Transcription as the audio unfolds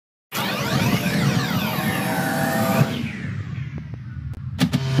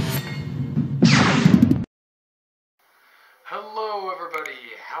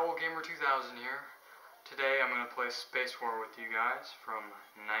Gamer2000 here. Today I'm going to play Spacewar with you guys from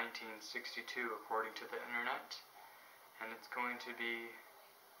 1962 according to the internet, and it's going to be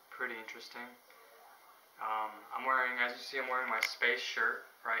pretty interesting. I'm wearing, as you see, I'm wearing my space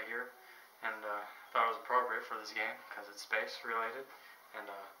shirt right here, and thought it was appropriate for this game because it's space related. And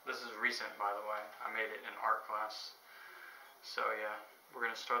this is recent, by the way. I made it in art class. So yeah, we're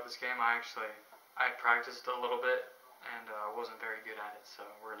going to start this game. I practiced a little bit and wasn't very good at it, so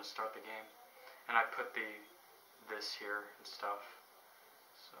we're going to start the game. And I put this here and stuff.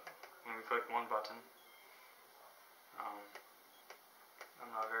 So when we click one button, I'm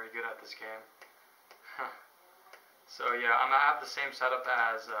not very good at this game. So yeah, I'm going to have the same setup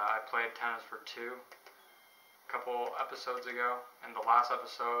as I played Tennis for Two a couple episodes ago. In the last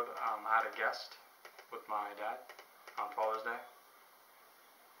episode, I had a guest with my dad on Father's Day.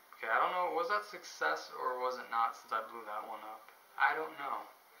 Okay, I don't know, was that success or was it not since I blew that one up? I don't know.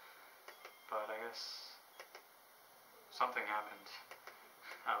 But I guess something happened,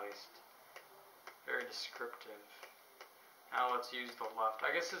 at least. Very descriptive. Now let's use the left. I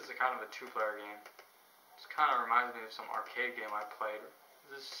guess this is a kind of a two-player game. This kind of reminds me of some arcade game I played.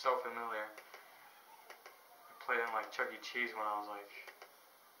 This is so familiar. I played it in like Chuck E. Cheese when I was like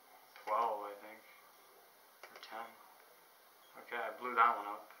 12, I think. Or 10. Okay, I blew that one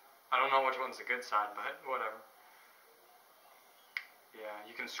up. I don't know which one's the good side, but whatever. Yeah,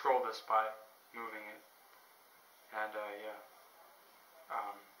 you can scroll this by moving it. And, yeah.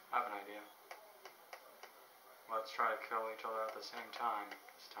 I have an idea. Let's try to kill each other at the same time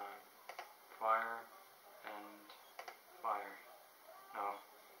this time. Fire and fire. No,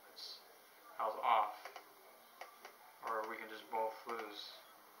 that was off. Or we can just both lose.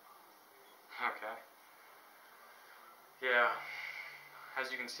 Okay. Yeah. As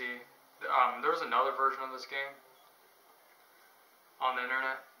you can see, there's another version of this game on the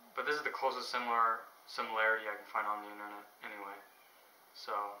internet, but this is the closest similarity I can find on the internet anyway.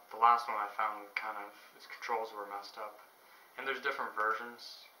 So the last one I found its controls were messed up, and there's different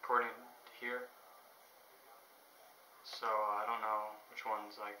versions according to here. So I don't know which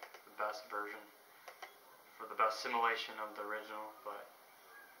one's like the best version for the best simulation of the original, but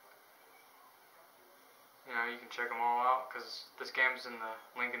you know, you can check them all out because this game's in the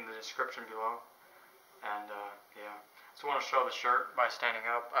link in the description below. And yeah, so I want to show the shirt by standing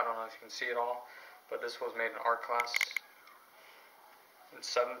up. I don't know if you can see it all, but this was made in art class in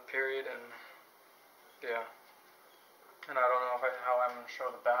 7th period, and yeah. And I don't know how I'm going to show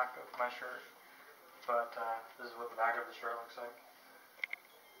the back of my shirt, but this is what the back of the shirt looks like.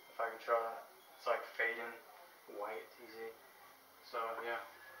 If I can show that, it's like fading white, easy. So yeah.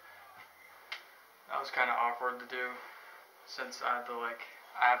 That was kind of awkward to do since I have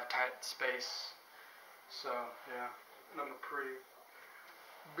a tight space. So yeah, and I'm a pretty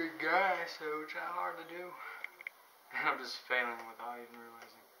big guy, so it's kind of hard to do. And I'm just failing without even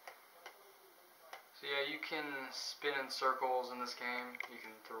realizing. So yeah, you can spin in circles in this game. You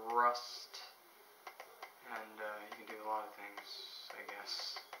can thrust, and you can do a lot of things, I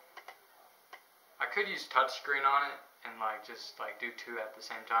guess. I could use touchscreen on it and just do two at the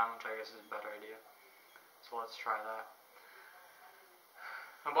same time, which I guess is a better idea. So let's try that.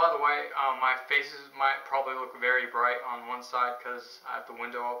 And by the way, my faces might probably look very bright on one side because I have the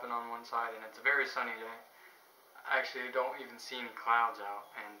window open on one side and it's a very sunny day. I actually don't even see any clouds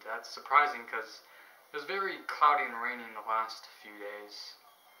out, and that's surprising because it was very cloudy and rainy in the last few days.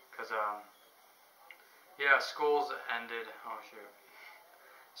 Because, yeah, school's ended. Oh shoot.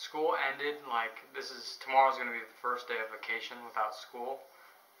 School ended, tomorrow's going to be the first day of vacation without school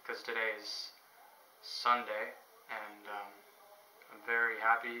because today is Sunday, and I'm very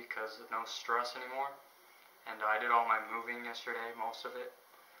happy because of no stress anymore. And I did all my moving yesterday, most of it,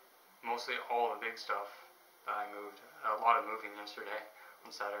 mostly all the big stuff that I moved. A lot of moving yesterday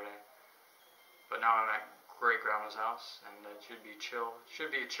on Saturday. But now I'm at great grandma's house, and it should be chill. It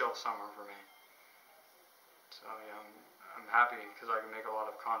should be a chill summer for me. So yeah, I'm happy because I can make a lot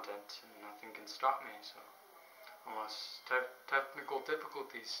of content and nothing can stop me. So unless technical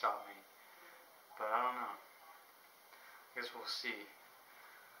difficulties stop me. But I don't know. I guess we'll see.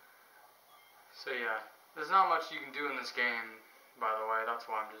 So yeah, there's not much you can do in this game, by the way. That's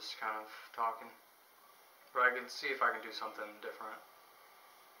why I'm just kind of talking. But I can see if I can do something different.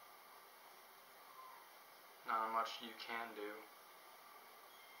 Not much you can do.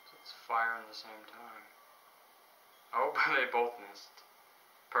 So it's fire in the same time. Oh, they both missed.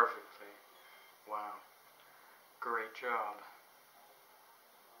 Perfectly. Wow. Great job.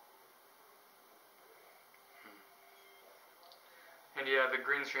 And yeah, the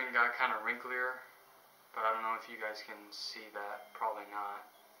green screen got kind of wrinklier, but I don't know if you guys can see that. Probably not,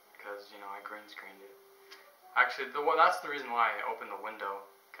 because, you know, I green screened it. Actually, that's the reason why I opened the window,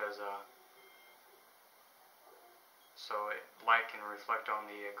 because so light can reflect on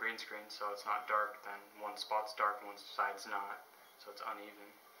the green screen, so it's not dark. Then one spot's dark and one side's not, so it's uneven,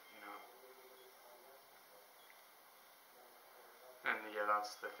 you know. And yeah,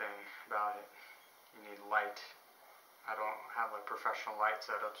 that's the thing about it. You need light. I don't have like professional light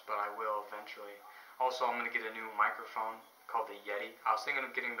setups, but I will eventually. Also, I'm going to get a new microphone called the Yeti. I was thinking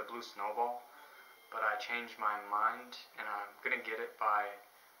of getting the Blue Snowball, but I changed my mind, and I'm going to get it by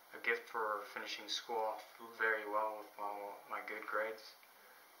a gift for finishing school off very well with my good grades.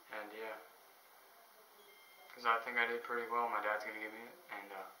 And yeah, because I think I did pretty well. My dad's going to give me it,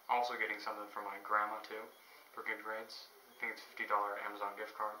 and also getting something for my grandma too for good grades. I think it's $50 Amazon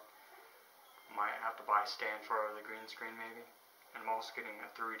gift card. Might have to buy a stand for the green screen maybe. And I'm also getting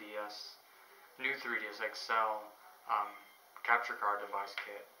a new 3DS XL capture card device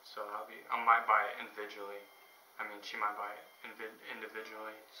kit. So I might buy it individually. I mean, she might buy it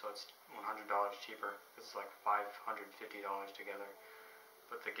individually, so it's $100 cheaper. It's like $550 together.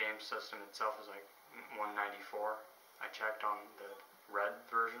 But the game system itself is like $194. I checked on the red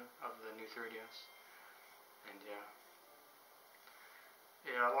version of the new 3DS. And yeah.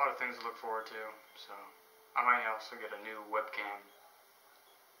 Yeah, a lot of things to look forward to, so I might also get a new webcam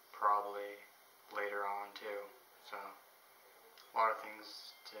probably later on too, so a lot of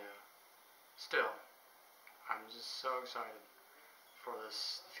things to still, I'm just so excited for the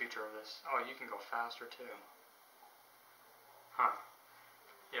future of this. Oh, you can go faster too. Huh.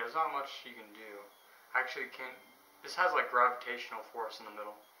 Yeah, there's not much you can do. Actually, this has like gravitational force in the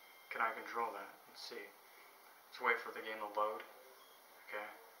middle. Can I control that? Let's see. Let's wait for the game to load. Okay.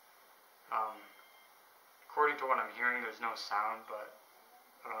 According to what I'm hearing, there's no sound, but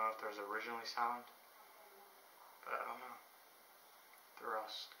I don't know if there's originally sound. But I don't know.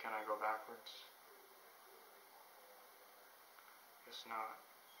 Thrust. Can I go backwards? Guess not.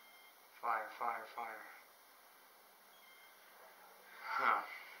 Fire, fire, fire. Huh.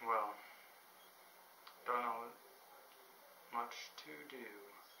 Well. Don't know much to do.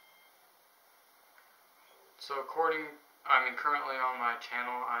 So currently on my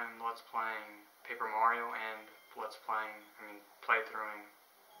channel, I'm Let's Playing Paper Mario and playthroughing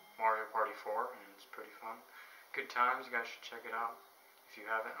Mario Party 4, and it's pretty fun. Good times, you guys should check it out if you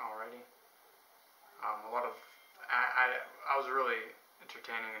haven't already. I was really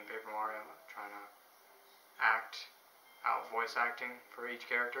entertaining in Paper Mario, trying to act out voice acting for each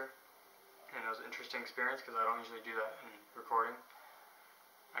character, and it was an interesting experience because I don't usually do that in recording.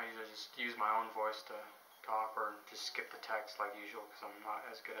 I usually just use my own voice to talk or just skip the text like usual because I'm not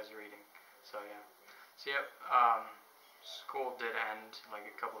as good as reading. So yeah. So yep, school did end like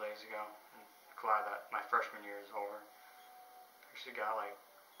a couple days ago. I'm glad that my freshman year is over. Actually got like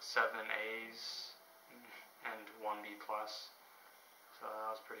 7 A's and 1 B+. So that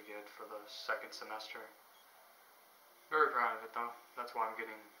was pretty good for the second semester. Very proud of it though. That's why I'm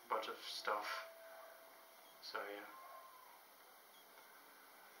getting a bunch of stuff. So yeah.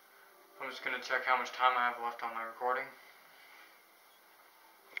 I'm just going to check how much time I have left on my recording.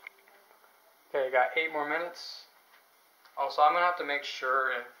 Okay, I got 8 more minutes. Also, I'm going to have to make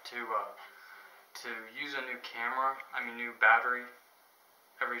sure to use a new new battery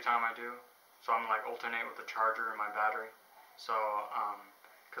every time I do. So I'm like alternate with the charger and my battery. So,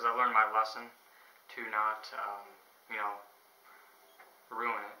 because I learned my lesson to not,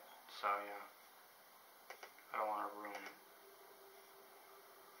 ruin it. So yeah, I don't want to ruin it.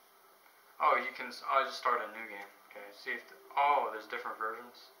 Oh, I'll just start a new game. Okay, see if, there's different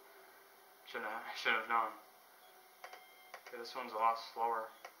versions. Shouldn't have known. Okay, this one's a lot slower.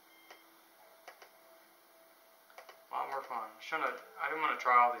 A lot more fun. I didn't want to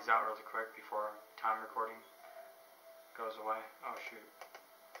try all these out really quick before time recording goes away. Oh shoot.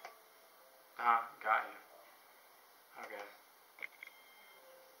 Got you. Okay.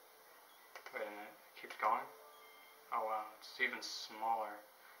 Wait a minute, it keeps going? Oh wow, it's even smaller.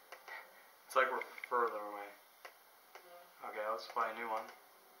 It's like we're further away. Okay, let's play a new one.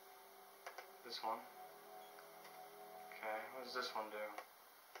 This one. Okay, what does this one do?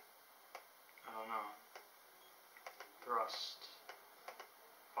 I don't know. Thrust.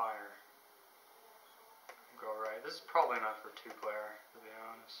 Fire. Go right. This is probably not for 2-player, to be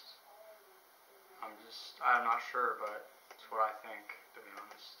honest. I'm not sure, but it's what I think, to be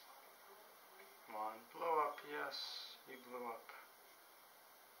honest. Come on, blow up, yes, you blew up.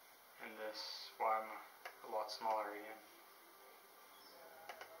 And this, why I'm a lot smaller again.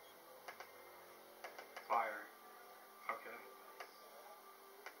 Fire. Okay.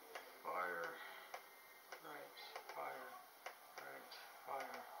 Fire. Right. Fire. Right.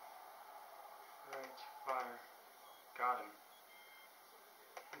 Fire.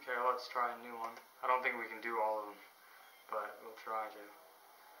 Okay, let's try a new one. I don't think we can do all of them, but we'll try to.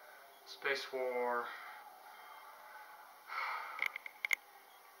 Spacewar.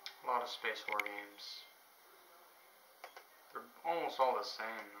 A lot of Spacewar games. They're almost all the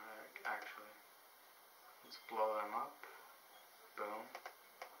same, actually. Let's blow them up. Boom.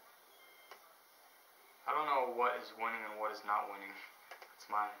 I don't know what is winning and what is not winning. That's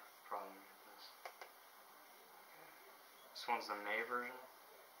my problem with this. This one's the May version.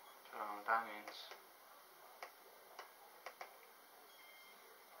 I don't know what that means.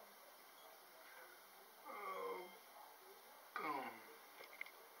 Oh, boom.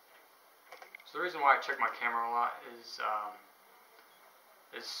 So the reason why I check my camera a lot is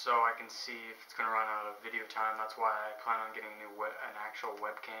so I can see if it's going to run out of video time. That's why I plan on getting an actual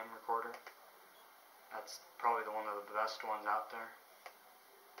webcam recorder. That's probably one of the best ones out there.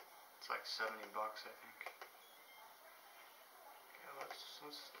 It's like $70, I think. Okay,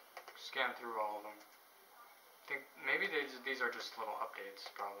 let's scan through all of them. I think maybe these are just little updates,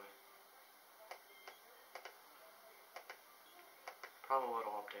 probably. Probably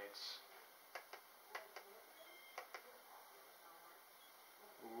little updates.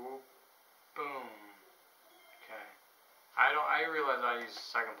 Ooh, boom. Okay. I realize I use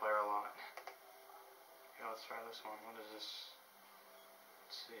second player a lot. Okay, let's try this one. What is this?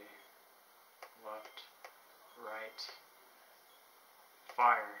 Let's see. Left, right.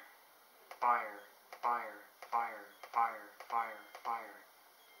 Fire. Fire. Fire. Fire. Fire. Fire. Fire.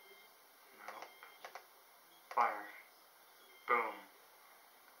 Nope. Fire. Boom.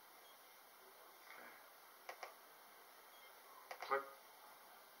 Okay. Click.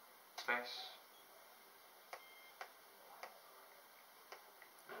 Space.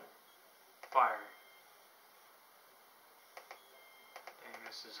 Fire. Dang,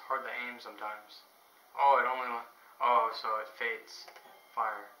 this is hard to aim sometimes. Oh, it only. Oh, so it fades.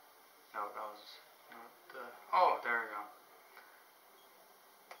 Fire. No, that was not the. Oh, there we go.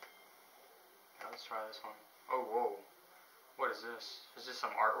 Yeah, let's try this one. Oh, whoa. What is this? Is this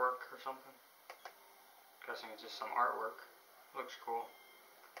some artwork or something? Guessing it's just some artwork. Looks cool.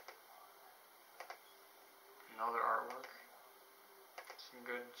 Another artwork. Some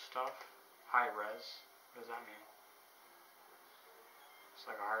good stuff. High res. What does that mean? It's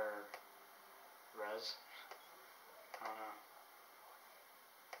like a higher res. I don't know.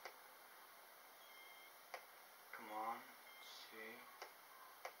 Come on. Let's see.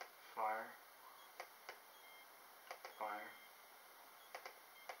 Fire. Fire.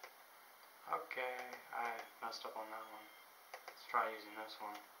 Okay, I messed up on that one. Let's try using this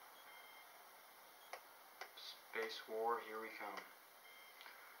one. Spacewar, here we come.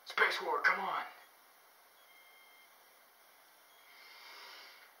 Spacewar, come on!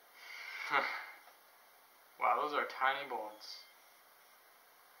 Wow, those are tiny bullets.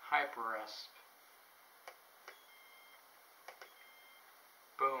 Hyper-resp.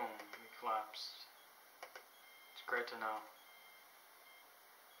 Boom, we collapsed. It's great to know.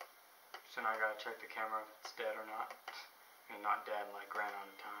 So now I gotta check the camera if it's dead or not. I mean, not dead, like ran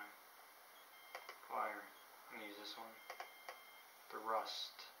out of time. Fire. I'm gonna use this one. The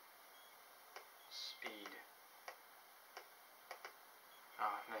rust. Speed.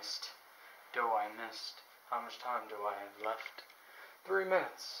 Ah, missed. I missed. How much time do I have left? 3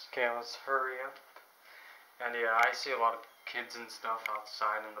 minutes. Okay, let's hurry up. And yeah, I see a lot of kids and stuff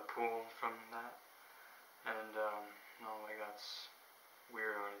outside in the pool from that. And, not like that's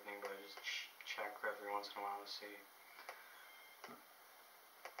weird or anything, but I just check every once in a while to see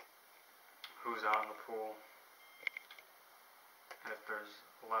who's out in the pool. And if there's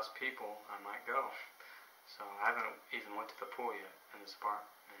less people, I might go. So I haven't even went to the pool yet in this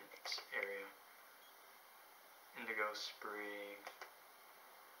area. Indigo Spring.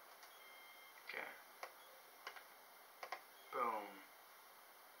 Okay. Boom.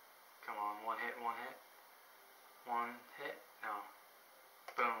 Come on, one hit, one hit. One hit? No.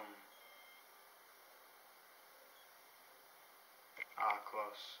 Boom. Ah,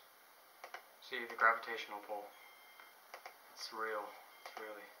 close. See, the gravitational pull. It's real. It's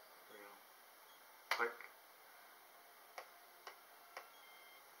really real. Click.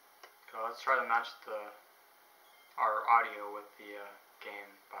 So let's try to match our audio with the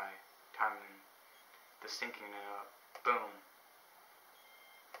game by timing the syncing it up. Boom.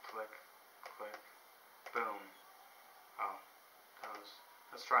 Click. Click. Boom. Oh, that was.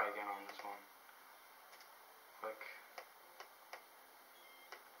 Let's try again on this one. Click.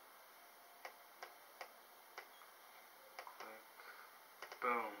 Click.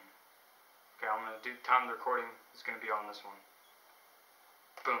 Boom. Okay, I'm gonna do time the recording is gonna be on this one.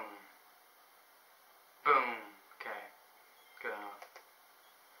 Boom. Boom. Okay. Good enough.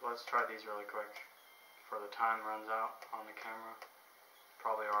 Let's try these really quick before the time runs out on the camera.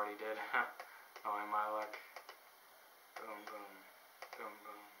 Probably already did. Knowing my luck. Boom, boom, boom,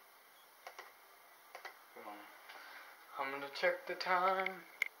 boom, boom. I'm gonna check the time.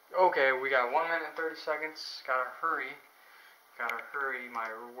 Okay, we got 1 minute and 30 seconds. Gotta hurry. Gotta hurry my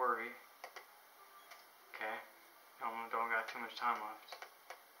worry. Okay. Don't got too much time left.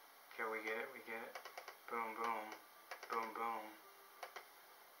 Okay, we get it, we get it. Boom, boom. Boom, boom.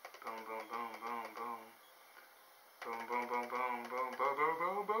 Boom, boom, boom, boom, boom. Boom, boom, boom, boom, boom, boom, boom,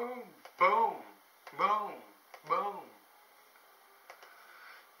 boom, boom. Boom, boom, boom.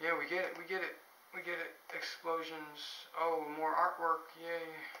 Yeah, we get it, we get it. We get it. Explosions. Oh, more artwork. Yay.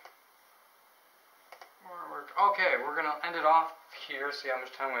 More artwork. Okay, we're gonna end it off here. See how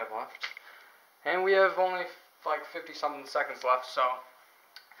much time we have left. And we have only like 50 something seconds left, so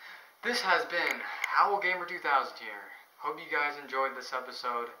this has been Howl Gamer 2000 here. Hope you guys enjoyed this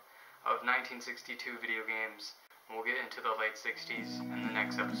episode of 1962 video games. And we'll get into the late 60s in the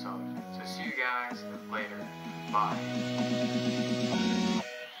next episode. So see you guys later. Bye.